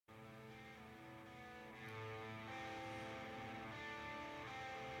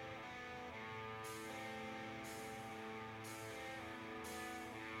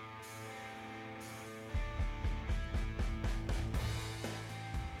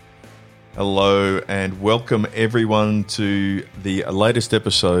Hello and welcome everyone to the latest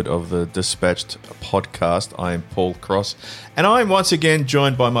episode of the Dispatched podcast. I am Paul Cross and I am once again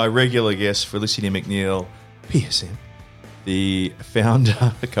joined by my regular guest, Felicity McNeil, PSM, the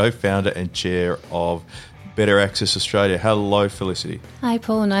founder, co-founder and chair of Better Access Australia. Hello, Felicity. Hi,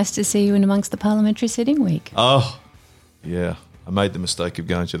 Paul. Nice to see you in amongst the parliamentary sitting week. Oh, yeah. I made the mistake of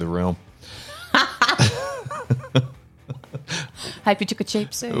going to the Realm. Hope you took a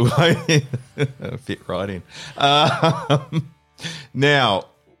cheap suit. Fit right in. Now, a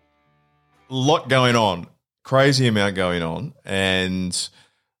lot going on, crazy amount going on, and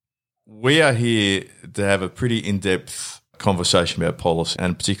we are here to have a pretty in-depth conversation about policy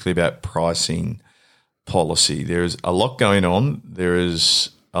and particularly about pricing policy. There is a lot going on. There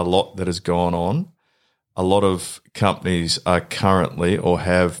is a lot that has gone on. A lot of companies are currently or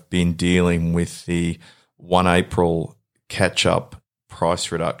have been dealing with the 1 April catch-up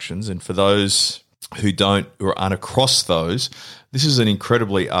price reductions. And for those who don't or aren't across those, this is an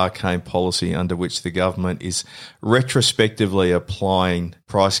incredibly arcane policy under which the government is retrospectively applying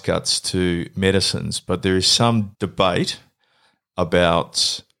price cuts to medicines. But there is some debate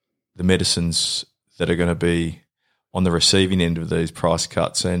about the medicines that are going to be on the receiving end of these price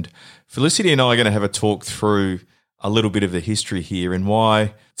cuts. And Felicity and I are going to have a talk through a little bit of the history here and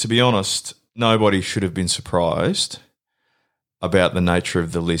why, to be honest, nobody should have been surprised about the nature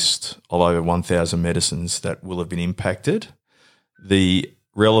of the list of over 1,000 medicines that will have been impacted. The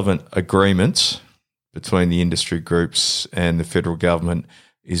relevant agreement between the industry groups and the federal government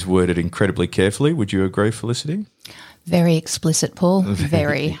is worded incredibly carefully. Would you agree, Felicity? Very explicit, Paul.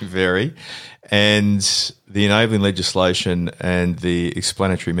 Very. Very. And the enabling legislation and the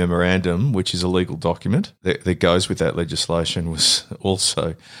explanatory memorandum, which is a legal document that goes with that legislation, was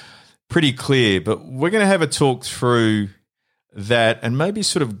also pretty clear. But we're going to have a talk through that and maybe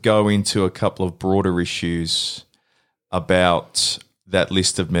sort of go into a couple of broader issues about that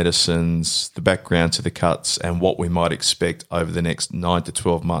list of medicines, the background to the cuts, and what we might expect over the next 9 to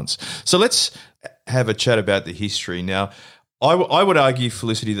 12 months. So let's have a chat about the history. Now, I would argue,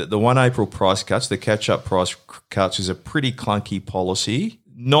 Felicity, that the 1 April price cuts, the catch-up price cuts, is a pretty clunky policy,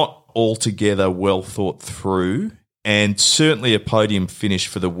 not altogether well thought through, and certainly a podium finish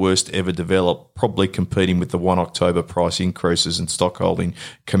for the worst ever developed, probably competing with the 1 October price increases and stockholding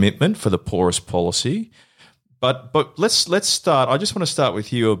commitment for the poorest policy. But let's start. I just want to start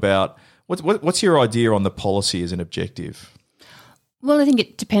with you about what's your idea on the policy as an objective? Well, I think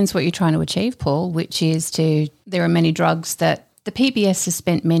it depends what you're trying to achieve, Paul, which is there are many drugs that the PBS has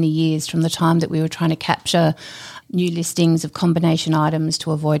spent many years from the time that we were trying to capture new listings of combination items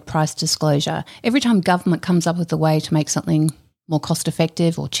to avoid price disclosure. Every time government comes up with a way to make something more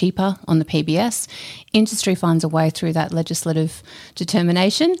cost-effective or cheaper on the PBS, industry finds a way through that legislative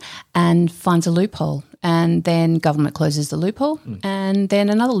determination and finds a loophole. And then government closes the loophole and then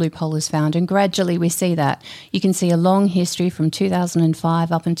another loophole is found. And gradually we see that. You can see a long history from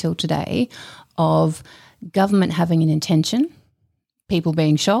 2005 up until today of government having an intention, people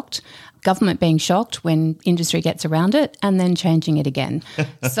being shocked, government being shocked when industry gets around it, and then changing it again.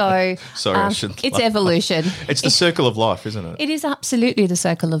 So it's evolution. It's the circle of life, isn't it? It is absolutely the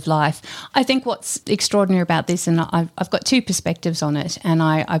circle of life. I think what's extraordinary about this, and I've got two perspectives on it, and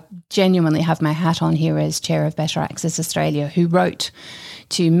I genuinely have my hat on here as chair of Better Access Australia, who wrote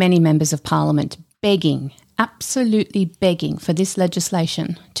to many members of Parliament begging, absolutely begging for this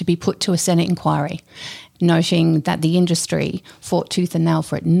legislation to be put to a Senate inquiry, noting that the industry fought tooth and nail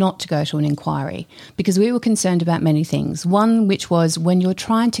for it not to go to an inquiry because we were concerned about many things. One, which was when you're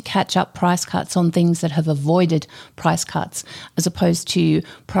trying to catch up price cuts on things that have avoided price cuts as opposed to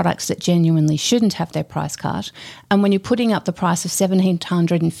products that genuinely shouldn't have their price cut, and when you're putting up the price of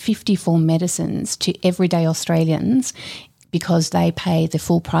 1,754 medicines to everyday Australians because they pay the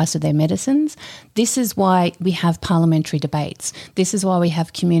full price of their medicines. This is why we have parliamentary debates. This is why we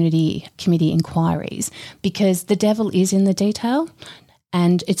have committee inquiries, because the devil is in the detail.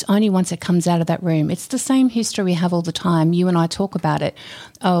 And it's only once it comes out of that room. It's the same history we have all the time. You and I talk about it.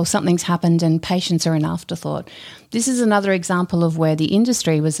 Oh, something's happened and patients are an afterthought. This is another example of where the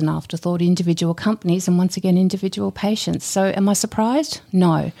industry was an afterthought, individual companies, and once again, individual patients. So am I surprised?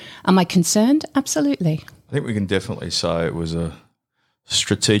 No. Am I concerned? Absolutely. I think we can definitely say it was a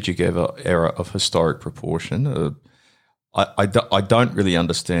strategic error of historic proportion. I don't really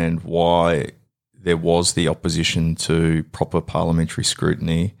understand why there was the opposition to proper parliamentary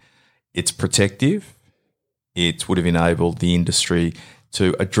scrutiny. It's protective. It would have enabled the industry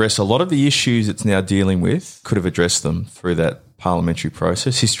to address a lot of the issues it's now dealing with, could have addressed them through that parliamentary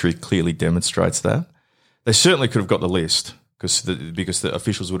process. History clearly demonstrates that. They certainly could have got the list, because the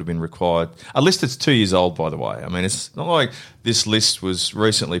officials would have been required. A list that's 2 years old, by the way. I mean, it's not like this list was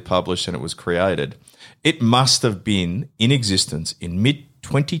recently published and it was created. It must have been in existence in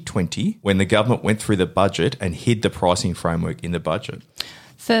mid-2020 when the government went through the budget and hid the pricing framework in the budget.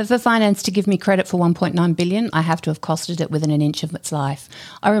 For finance to give me credit for $1.9 billion, I have to have costed it within an inch of its life.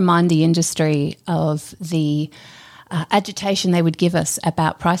 I remind the industry of the agitation they would give us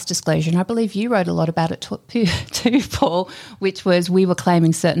about price disclosure. And I believe you wrote a lot about it too, Paul, which was we were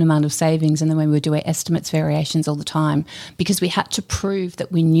claiming certain amount of savings and then we would do our estimates variations all the time because we had to prove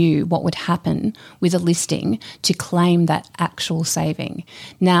that we knew what would happen with a listing to claim that actual saving.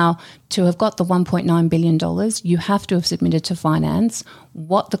 Now, to have got the $1.9 billion, you have to have submitted to finance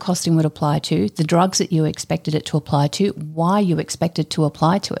what the costing would apply to, the drugs that you expected it to apply to, why you expected to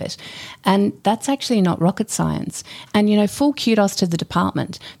apply to it. And that's actually not rocket science. And, full kudos to the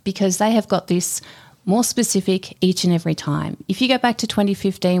department because they have got this more specific each and every time. If you go back to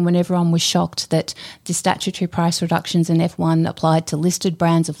 2015 when everyone was shocked that the statutory price reductions in F1 applied to listed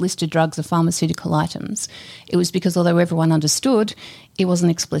brands of listed drugs or pharmaceutical items, it was because although everyone understood, it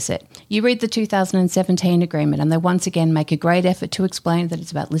wasn't explicit. You read the 2017 agreement and they once again make a great effort to explain that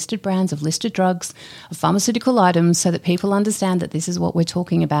it's about listed brands of listed drugs, of pharmaceutical items so that people understand that this is what we're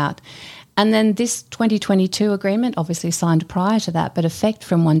talking about. And then this 2022 agreement, obviously signed prior to that, but effect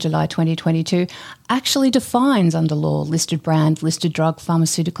from 1 July 2022, actually defines under law listed brand, listed drug,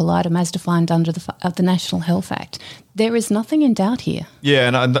 pharmaceutical item as defined under the National Health Act. There is nothing in doubt here. Yeah,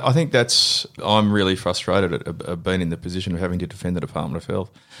 and I think I'm really frustrated at being in the position of having to defend the Department of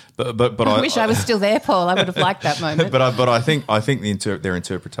Health. But I wish I was still there, Paul. I would have liked that moment. But I think their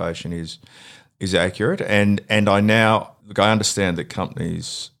interpretation is accurate, and I understand that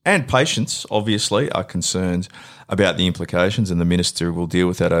companies and patients obviously are concerned about the implications, and the minister will deal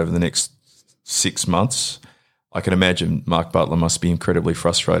with that over the next 6 months. I can imagine Mark Butler must be incredibly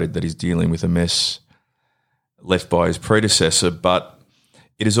frustrated that he's dealing with a mess left by his predecessor, but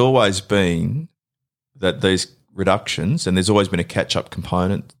it has always been that these reductions, and there's always been a catch-up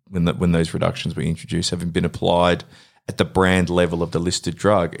component when those reductions were introduced, having been applied at the brand level of the listed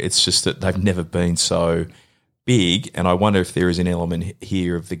drug. It's just that they've never been so big, and I wonder if there is an element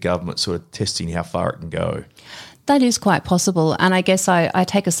here of the government sort of testing how far it can go. That is quite possible. And I guess I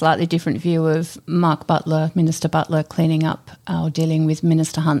take a slightly different view of Mark Butler, Minister Butler, cleaning up or dealing with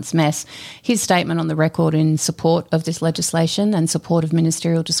Minister Hunt's mess. His statement on the record in support of this legislation and support of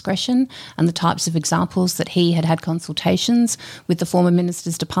ministerial discretion and the types of examples that he had consultations with the former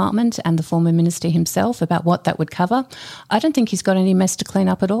minister's department and the former minister himself about what that would cover. I don't think he's got any mess to clean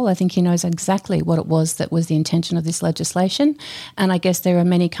up at all. I think he knows exactly what it was that was the intention of this legislation. And I guess there are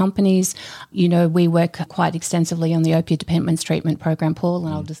many companies, we work quite extensively on the opioid dependence treatment program, Paul,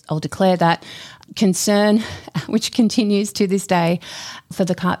 and I'll declare that concern, which continues to this day, for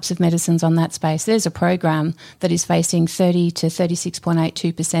the types of medicines on that space. There's a program that is facing 30 to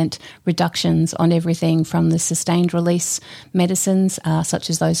 36.82% reductions on everything from the sustained release medicines, such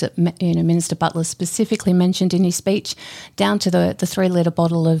as those that Minister Butler specifically mentioned in his speech, down to the 3-litre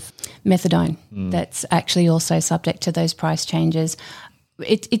bottle of methadone that's actually also subject to those price changes.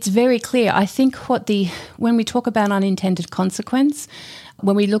 It's very clear. I think when we talk about unintended consequence,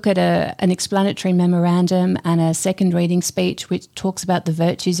 when we look at an explanatory memorandum and a second reading speech which talks about the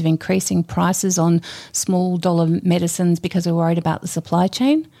virtues of increasing prices on small dollar medicines because we're worried about the supply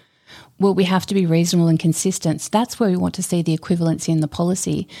chain, well, we have to be reasonable and consistent. So that's where we want to see the equivalency in the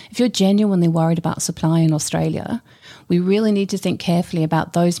policy. If you're genuinely worried about supply in Australia, we really need to think carefully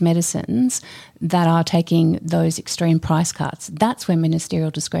about those medicines that are taking those extreme price cuts. That's where ministerial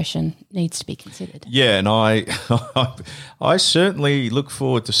discretion needs to be considered. Yeah, and I certainly look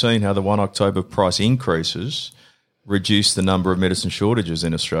forward to seeing how the 1 October price increases reduce the number of medicine shortages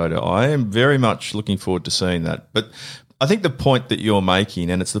in Australia. I am very much looking forward to seeing that. But I think the point that you're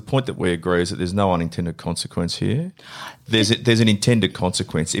making, and it's the point that we agree, is that there's no unintended consequence here. There's an intended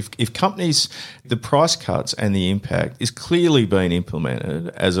consequence. If companies, the price cuts and the impact is clearly being implemented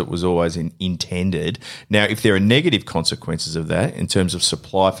as it was always intended. Now, if there are negative consequences of that in terms of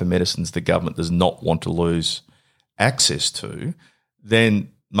supply for medicines the government does not want to lose access to,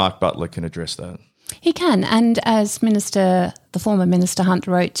 then Mark Butler can address that. He can, and as Minister The former Minister Hunt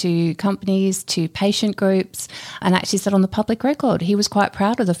wrote to companies, to patient groups, and actually said on the public record he was quite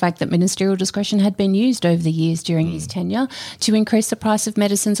proud of the fact that ministerial discretion had been used over the years during his tenure to increase the price of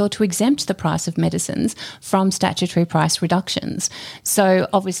medicines or to exempt the price of medicines from statutory price reductions. So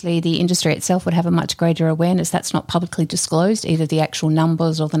obviously the industry itself would have a much greater awareness. That's not publicly disclosed, either the actual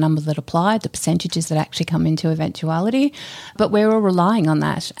numbers or the number that apply, the percentages that actually come into eventuality. But we're all relying on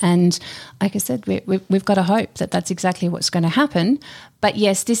that. And like I said, we've got to hope that that's exactly what's going to happen. But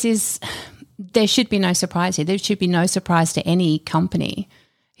yes, there should be no surprise here. There should be no surprise to any company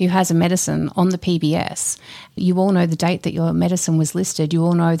who has a medicine on the PBS. You all know the date that your medicine was listed. You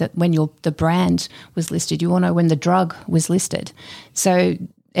all know that when the brand was listed. You all know when the drug was listed. So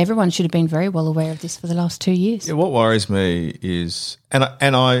everyone should have been very well aware of this for the last 2 years. Yeah, what worries me is, and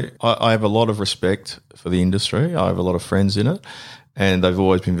I have a lot of respect for the industry. I have a lot of friends in it, and they've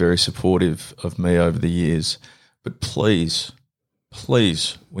always been very supportive of me over the years. But please,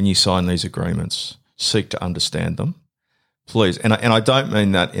 when you sign these agreements, seek to understand them. Please, and I don't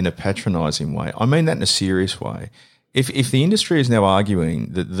mean that in a patronising way. I mean that in a serious way. If the industry is now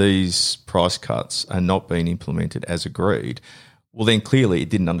arguing that these price cuts are not being implemented as agreed, well, then clearly it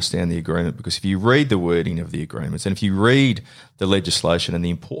didn't understand the agreement, because if you read the wording of the agreements and if you read the legislation and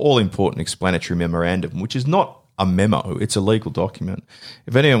the all-important explanatory memorandum, which is not a memo, it's a legal document.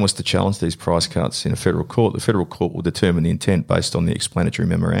 If anyone was to challenge these price cuts in a federal court, the federal court will determine the intent based on the explanatory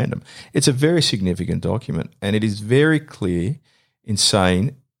memorandum. It's a very significant document, and it is very clear in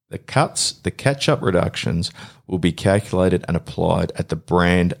saying the cuts, the catch-up reductions will be calculated and applied at the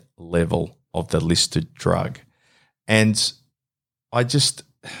brand level of the listed drug. And I just,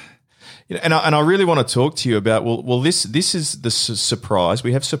 and I really want to talk to you about, this is the surprise.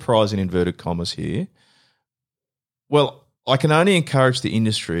 We have surprise in inverted commas here. Well, I can only encourage the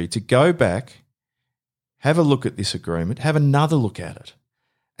industry to go back, have a look at this agreement, have another look at it,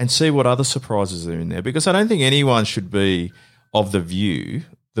 and see what other surprises are in there, because I don't think anyone should be of the view,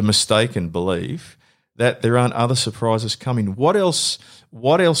 the mistaken belief, that there aren't other surprises coming. What else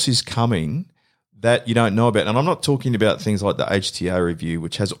is coming that you don't know about? And I'm not talking about things like the HTA review,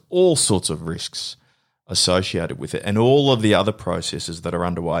 which has all sorts of risks associated with it, and all of the other processes that are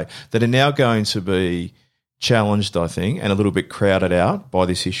underway that are now going to be challenged, I think, and a little bit crowded out by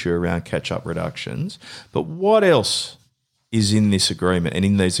this issue around catch-up reductions. But what else is in this agreement and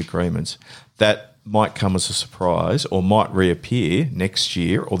in these agreements that might come as a surprise or might reappear next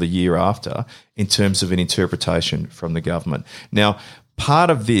year or the year after in terms of an interpretation from the government? Now,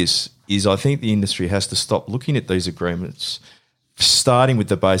 part of this is I think the industry has to stop looking at these agreements starting with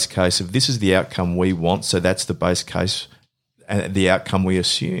the base case of this is the outcome we want, so that's the base case and the outcome we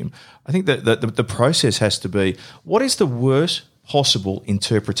assume. I think that the process has to be, what is the worst possible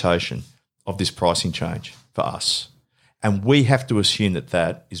interpretation of this pricing change for us? And we have to assume that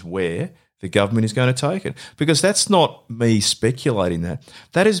that is where the government is going to take it, because that's not me speculating that.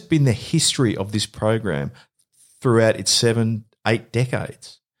 That has been the history of this program throughout its 7-8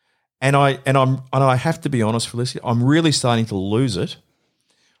 decades. And I have to be honest, Felicity, I'm really starting to lose it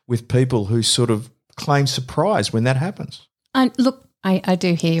with people who sort of claim surprise when that happens. And look, I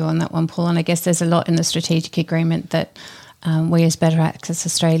do hear you on that one, Paul, and I guess there's a lot in the strategic agreement that we as Better Access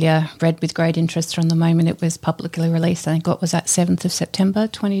Australia read with great interest from the moment it was publicly released. I think what was that, 7th of September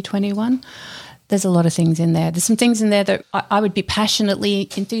 2021? There's a lot of things in there. There's some things in there that I would be passionately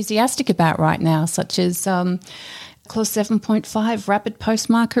enthusiastic about right now, such as Clause 7.5, rapid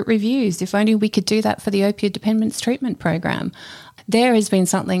post-market reviews. If only we could do that for the opioid dependence treatment program. There has been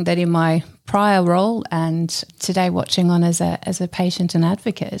something that in my prior role and today watching on as a patient and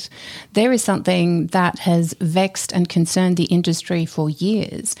advocate, there is something that has vexed and concerned the industry for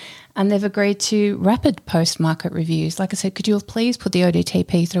years, and they've agreed to rapid post-market reviews. Like I said, could you have please put the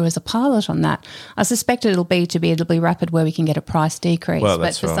ODTP through as a pilot on that? I suspect it'll be rapid where we can get a price decrease,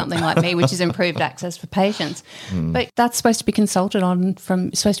 but for something like me, which is improved access for patients. But that's supposed to be consulted on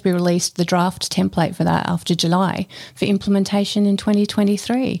supposed to be released, the draft template for that after July for implementation in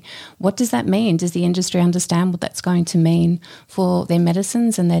 2023. What does that mean? Does the industry understand what that's going to mean for their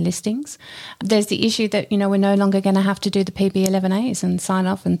medicines and their listings? There's the issue that, we're no longer going to have to do the PB11As and sign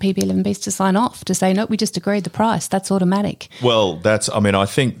off and PB11Bs to sign off to say, no, we just agreed the price. That's automatic. Well, I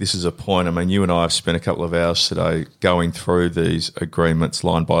think this is a point. You and I have spent a couple of hours today going through these agreements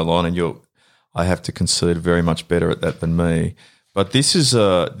line by line, and I have to concede very much better at that than me. But this is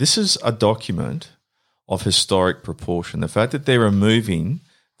a document of historic proportion. The fact that they're removing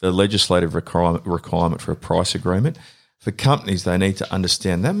the legislative requirement for a price agreement, for companies, they need to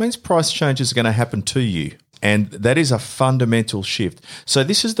understand that means price changes are going to happen to you. And that is a fundamental shift. So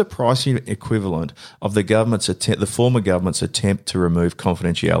this is the pricing equivalent of the former government's attempt to remove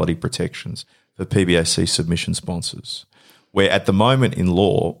confidentiality protections for PBAC submission sponsors, where at the moment in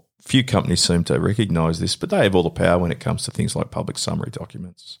law, few companies seem to recognise this, but they have all the power when it comes to things like public summary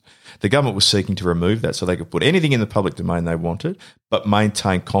documents. The government was seeking to remove that so they could put anything in the public domain they wanted, but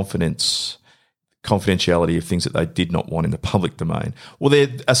maintain confidentiality of things that they did not want in the public domain. Well,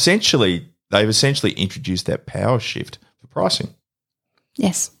 they've essentially introduced that power shift for pricing.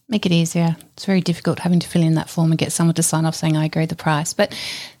 Yes, make it easier. It's very difficult having to fill in that form and get someone to sign off saying, I agree with the price. But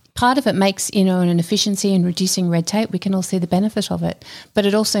part of it makes, an efficiency in reducing red tape. We can all see the benefit of it. But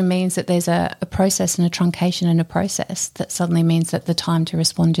it also means that there's a process and a truncation in a process that suddenly means that the time to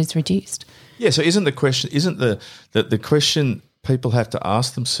respond is reduced. Yeah, so the question people have to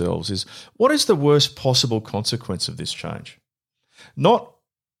ask themselves is, what is the worst possible consequence of this change? Not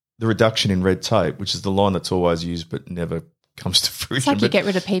the reduction in red tape, which is the line that's always used but never comes to fruition. It's like you get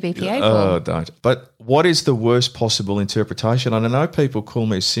rid of PBPA. Oh, don't. But what is the worst possible interpretation? And I know people call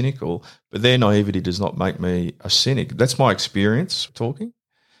me cynical, but their naivety does not make me a cynic. That's my experience talking.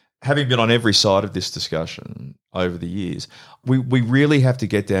 Having been on every side of this discussion over the years, we really have to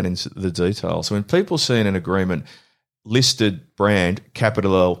get down into the details. So when people see in an agreement listed brand,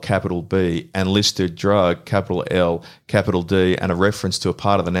 capital L, capital B, and listed drug, capital L, capital D, and a reference to a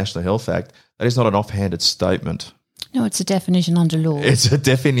part of the National Health Act, that is not an offhanded statement. No, it's a definition under law. It's a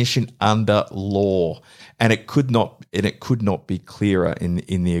definition under law, and it could not be clearer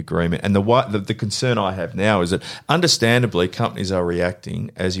in the agreement. And the concern I have now is that, understandably, companies are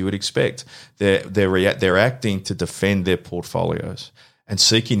reacting as you would expect. They're acting to defend their portfolios and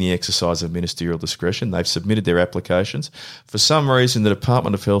seeking the exercise of ministerial discretion. They've submitted their applications. For some reason, the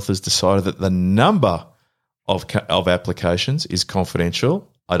Department of Health has decided that the number of applications is confidential.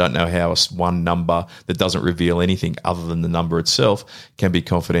 I don't know how one number that doesn't reveal anything other than the number itself can be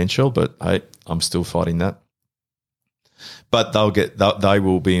confidential, but hey, I'm still fighting that. But they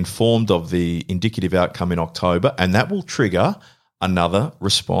will be informed of the indicative outcome in October, and that will trigger another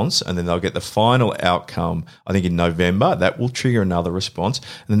response, and then they'll get the final outcome, I think, in November. That will trigger another response,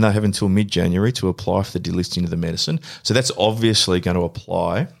 and then they have until mid-January to apply for the delisting of the medicine. So that's obviously going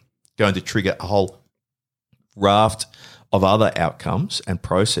to trigger a whole raft of other outcomes and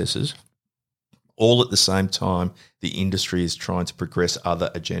processes, all at the same time the industry is trying to progress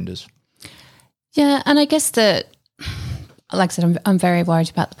other agendas. Yeah, and I guess that, like I said, I'm very worried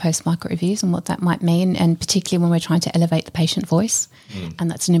about the post-market reviews and what that might mean, and particularly when we're trying to elevate the patient voice,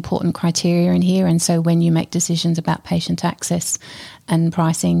 and that's an important criteria in here. And so when you make decisions about patient access and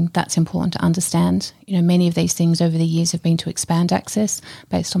pricing, that's important to understand. Many of these things over the years have been to expand access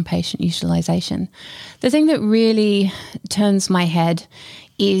based on patient utilisation. The thing that really turns my head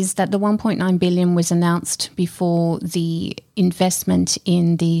is that the $1.9 billion was announced before the investment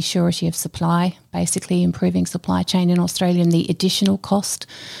in the surety of supply, basically improving supply chain in Australia, and the additional cost,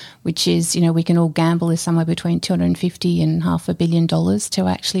 which is, we can all gamble is somewhere between $250 and $500 million to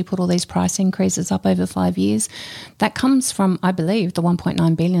actually put all these price increases up over 5 years. That comes from, I believe, the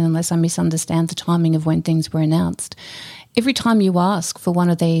 $1.9 billion, unless I misunderstand the timing of when things were announced. Every time you ask for one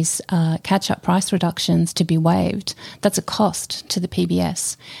of these catch-up price reductions to be waived, that's a cost to the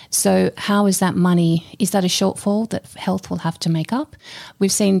PBS. So how is that money? Is that a shortfall that health will have to make up? We've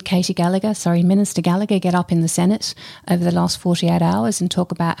seen Minister Gallagher get up in the Senate over the last 48 hours and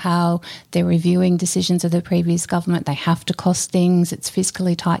talk about how they're reviewing decisions of the previous government. They have to cost things. It's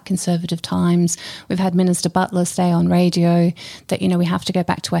fiscally tight, conservative times. We've had Minister Butler say on radio that, we have to go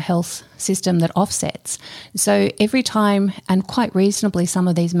back to a health system that offsets. So every time, and quite reasonably, some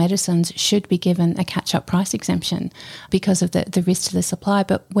of these medicines should be given a catch-up price exemption because of the risk to the supply.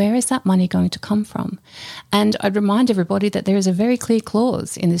 But where is that money going to come from? And I'd remind everybody that there is a very clear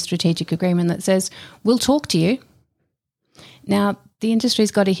clause in the strategic agreement that says, we'll talk to you. Now, the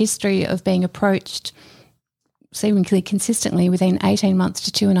industry's got a history of being approached seemingly consistently within 18 months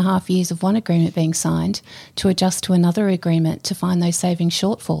to 2.5 years of one agreement being signed to adjust to another agreement to find those saving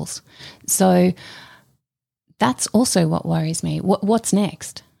shortfalls. So that's also what worries me. What's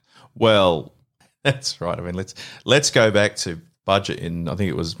next? Well, that's right. I mean, let's go back to budget in, I think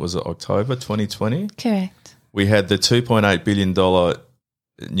it was it October 2020? Correct. We had the $2.8 billion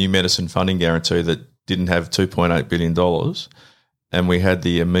new medicine funding guarantee that didn't have $2.8 billion, and we had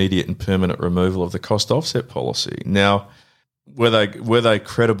the immediate and permanent removal of the cost offset policy. Now, were they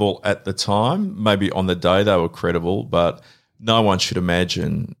credible at the time? Maybe on the day they were credible, but no one should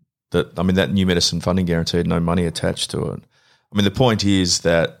imagine that new medicine funding guarantee had no money attached to it. I mean, the point is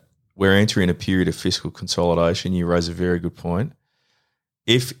that we're entering a period of fiscal consolidation. You raise a very good point.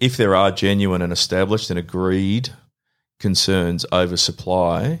 if there are genuine and established and agreed concerns over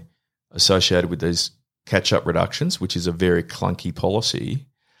supply associated with these catch-up reductions, which is a very clunky policy,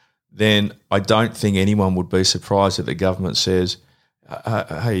 then I don't think anyone would be surprised if the government says,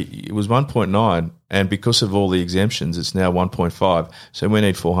 hey, it was 1.9 and because of all the exemptions, it's now 1.5, so we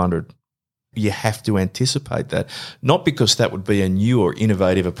need 400. You have to anticipate that, not because that would be a new or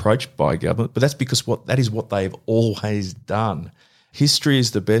innovative approach by government, but that's because that is what they've always done. History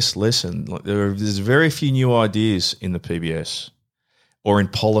is the best lesson. There's very few new ideas in the PBS or in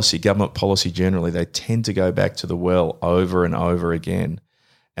policy, government policy generally. They tend to go back to the well over and over again.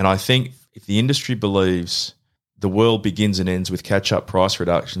 And I think if the industry believes the world begins and ends with catch-up price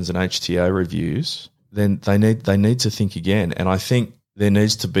reductions and HTA reviews, then they need to think again. And I think there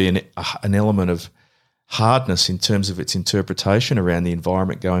needs to be an element of hardness in terms of its interpretation around the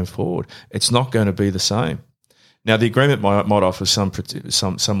environment going forward. It's not going to be the same. Now, the agreement might offer some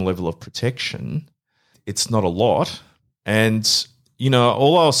level of protection. It's not a lot. And,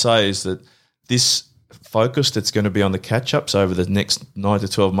 all I'll say is that this focus that's going to be on the catch-ups over the next 9 to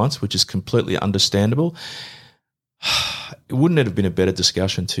 12 months, which is completely understandable, wouldn't it have been a better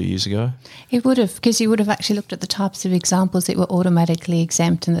discussion 2 years ago? It would have, because you would have actually looked at the types of examples that were automatically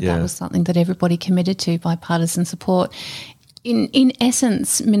exempt and that was something that everybody committed to, bipartisan support. In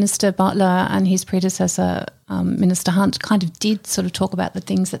essence, Minister Butler and his predecessor, Minister Hunt, kind of did sort of talk about the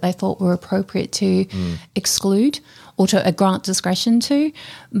things that they thought were appropriate to exclude or to grant discretion to.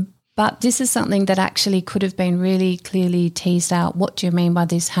 But this is something that actually could have been really clearly teased out. What do you mean by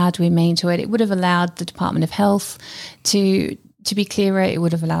this? How do we mean to it? It would have allowed the Department of Health to be clearer. It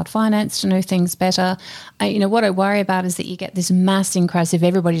would have allowed finance to know things better. What I worry about is that you get this mass increase if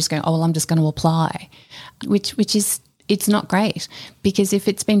everybody's just going, oh, well, I'm just going to apply, which is, it's not great, because if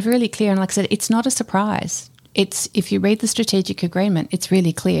it's been really clear, and like I said, it's not a surprise. If you read the strategic agreement, it's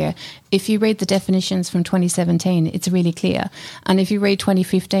really clear. If you read the definitions from 2017, it's really clear. And if you read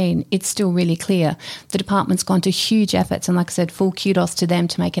 2015, it's still really clear. The department's gone to huge efforts, and like I said, full kudos to them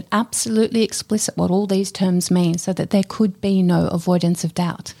to make it absolutely explicit what all these terms mean so that there could be no avoidance of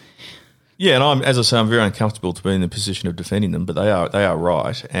doubt. Yeah, and as I say, I'm very uncomfortable to be in the position of defending them, but they are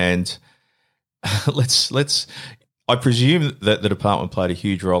right. And let's. I presume that the department played a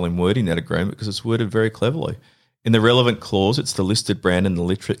huge role in wording that agreement because it's worded very cleverly. In the relevant clause, it's the listed brand and the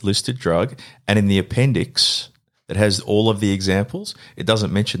listed drug, and in the appendix that has all of the examples, it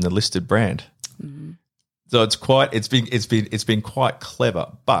doesn't mention the listed brand. Mm-hmm. So it's been quite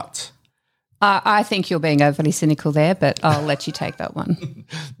clever, but I think you're being overly cynical there, but I'll let you take that one.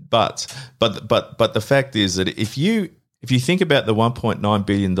 But the fact is that if you think about the $1.9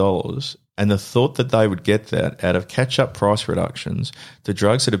 billion and the thought that they would get that out of catch-up price reductions to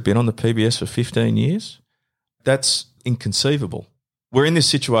drugs that have been on the PBS for 15 years, that's inconceivable. We're in this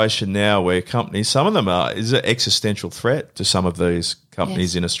situation now where companies, some of them is an existential threat to some of these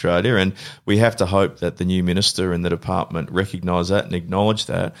companies in Australia, and we have to hope that the new minister and the department recognise that and acknowledge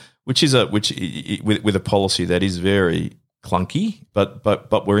that, with a policy that is very clunky,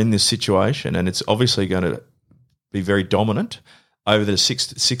 but we're in this situation, and it's obviously going to be very dominant over the six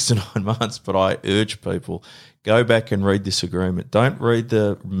to 9 months. But I urge people, go back and read this agreement. Don't read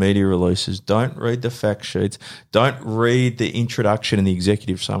the media releases. Don't read the fact sheets. Don't read the introduction and the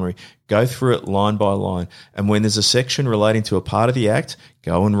executive summary. Go through it line by line. And when there's a section relating to a part of the Act,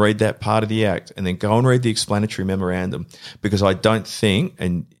 go and read that part of the Act, and then go and read the explanatory memorandum, because I don't think,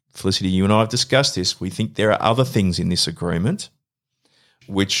 and Felicity, you and I have discussed this, we think there are other things in this agreement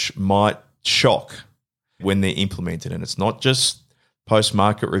which might shock when they're implemented. And it's not just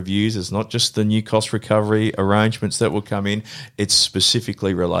post-market reviews, it's not just the new cost recovery arrangements that will come in, it's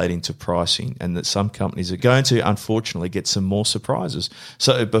specifically relating to pricing, and that some companies are going to, unfortunately, get some more surprises.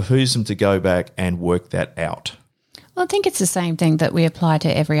 So it behooves them to go back and work that out. Well, I think it's the same thing that we apply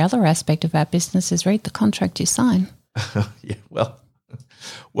to every other aspect of our business, is read the contract you sign. Yeah,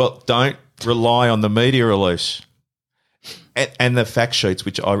 well, don't rely on the media release. And the fact sheets,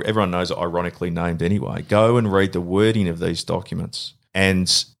 which everyone knows are ironically named anyway. Go and read the wording of these documents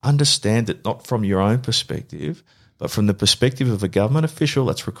and understand it not from your own perspective, but from the perspective of a government official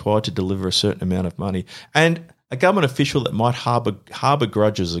that's required to deliver a certain amount of money, and a government official that might harbour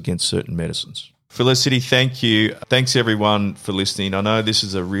grudges against certain medicines. Felicity, thank you. Thanks, everyone, for listening. I know this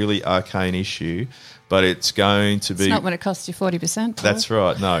is a really arcane issue, but it's going to be... It's not when it costs you 40%. That's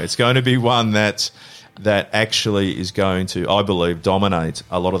right. No, it's going to be one that actually is going to, I believe, dominate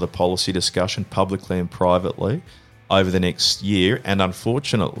a lot of the policy discussion publicly and privately over the next year. And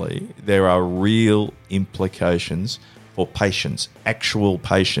unfortunately, there are real implications for patients, actual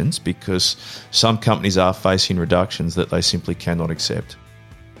patients, because some companies are facing reductions that they simply cannot accept.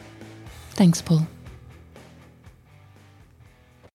 Thanks, Paul.